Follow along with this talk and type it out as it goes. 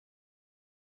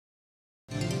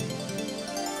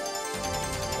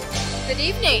Good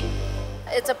evening.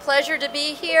 It's a pleasure to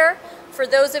be here. For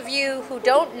those of you who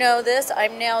don't know this,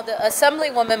 I'm now the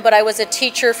Assemblywoman, but I was a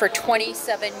teacher for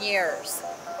 27 years.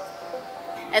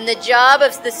 And the job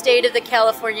of the state of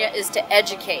California is to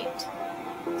educate.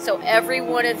 So every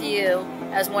one of you,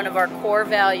 as one of our core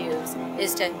values,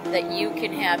 is that you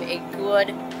can have a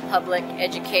good public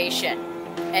education.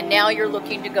 And now you're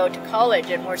looking to go to college,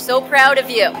 and we're so proud of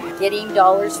you. Getting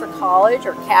dollars for college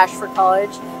or cash for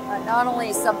college not only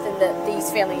is something that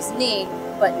these families need,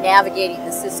 but navigating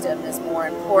the system is more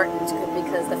important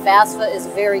because the FAFSA is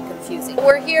very confusing.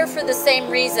 We're here for the same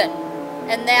reason,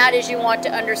 and that is you want to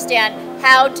understand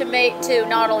how to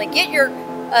not only get your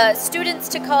students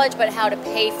to college, but how to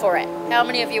pay for it. How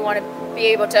many of you want to be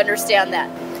able to understand that?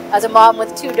 As a mom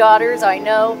with 2 daughters, I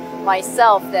know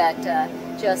myself that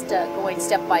just going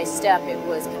step by step, it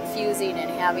was confusing,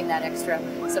 and having that extra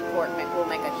support will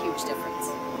make a huge difference.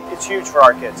 It's huge for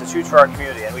our kids, it's huge for our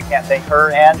community, and we can't thank her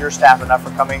and your staff enough for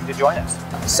coming to join us.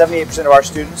 78% of our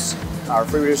students are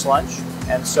free reduced lunch,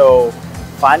 and so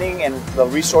finding and the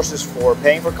resources for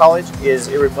paying for college is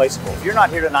irreplaceable. If you're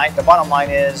not here tonight, the bottom line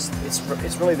is it's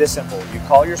really this simple. You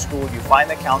call your school, you find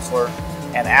the counselor,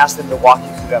 and ask them to walk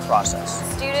you through that process.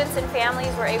 Students and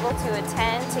families were able to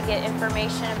attend to get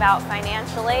information about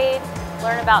financial aid,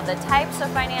 learn about the types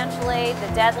of financial aid,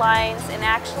 the deadlines, and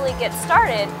actually get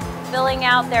started filling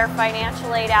out their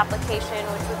financial aid application,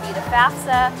 which would be the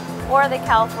FAFSA or the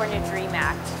California DREAM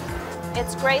Act.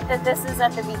 It's great that this is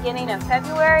at the beginning of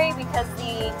February because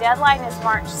the deadline is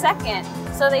March 2nd,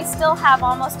 so they still have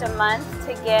almost a month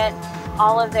to get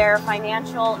all of their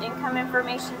financial income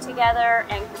information together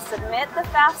and submit the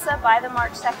FAFSA by the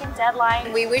March 2nd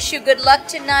deadline. We wish you good luck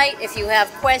tonight. If you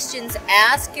have questions,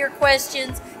 ask your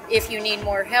questions. If you need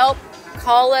more help,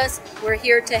 call us. We're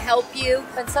here to help you.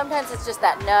 And sometimes it's just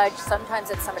that nudge. Sometimes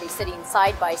it's somebody sitting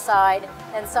side by side.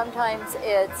 And sometimes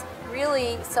it's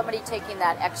really somebody taking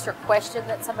that extra question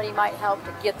that somebody might help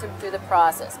to get them through the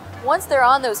process. Once they're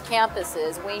on those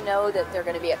campuses, we know that they're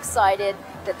going to be excited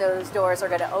that those doors are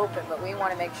going to open, but we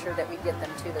want to make sure that we get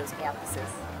them to those campuses.